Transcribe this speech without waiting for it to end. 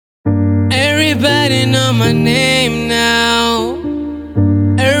Everybody know my name now.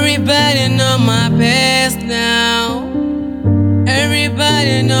 Everybody know my past now.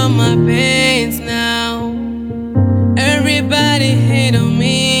 Everybody know my pains now. Everybody hate on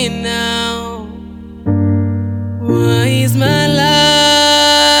me now. Why is my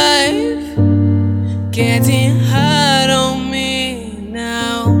life getting hard on me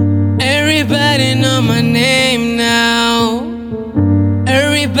now? Everybody know my name now.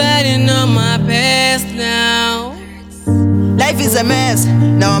 Everybody know my past now. Life is a mess.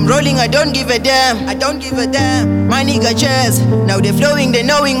 Now I'm rolling, I don't give a damn. I don't give a damn. My nigga chest. Now they flowing, they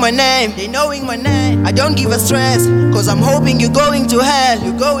knowing my name. They knowing my name. I don't give a stress. Cause I'm hoping you're going to hell.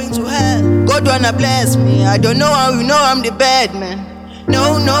 You're going to hell. God wanna bless me. I don't know how you know I'm the bad man.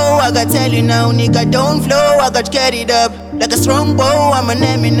 No, I gotta tell you now, nigga, don't flow. I got carried up like a strong bow. I'm an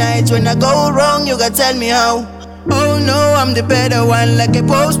Eminite. When I go wrong, you gotta tell me how. Oh no, I'm the better one. Like a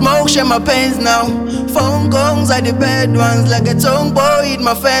post-smoke, share my pains now. Phone gongs are the bad ones. Like a tongue boy, eat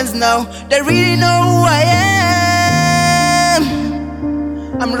my fans now. They really know who I am.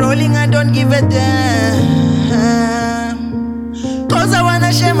 I'm rolling, I don't give a damn. Cause I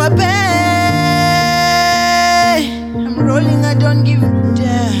wanna share my pain. I'm rolling, I don't give a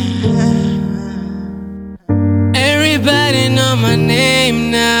damn. Everybody know my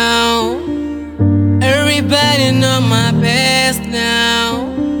name now. Everybody know my past now.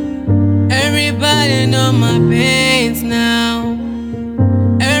 Everybody know my pains now.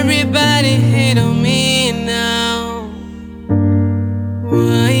 Everybody hate on me now.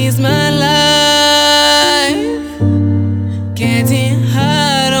 Why is my life getting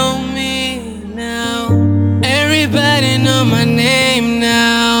hard on me now? Everybody know my name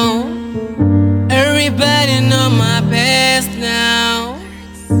now. Everybody know my past now.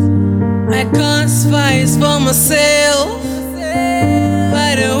 I can't fight for myself.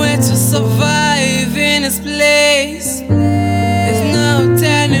 Find a way to survive in this place. There's no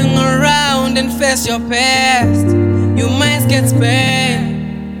turning around and face your past. You might get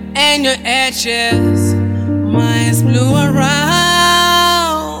burned and your edges might blow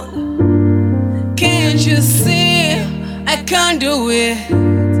around. Can't you see I can't do it?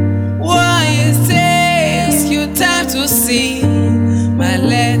 Why it takes you time to see my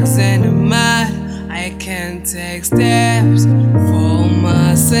legs in the mud? I can't take steps for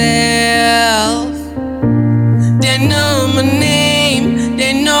myself. They know my name,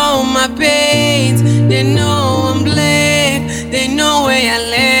 they know my pains, they know I'm black, they know where I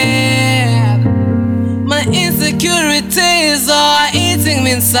live. My insecurities are eating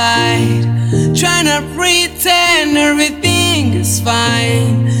me inside, trying to pretend everything is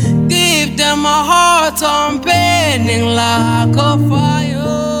fine. Deep down my heart I'm burning like a fire.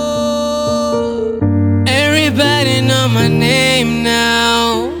 Everybody know my name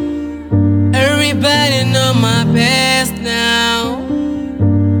now. Everybody know my past now.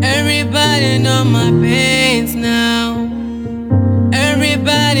 Everybody know my pains now.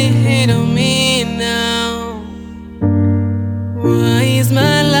 Everybody hate on me now. Why is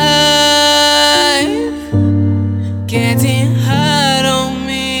my life getting hard on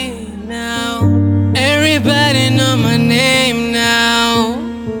me now? Everybody know my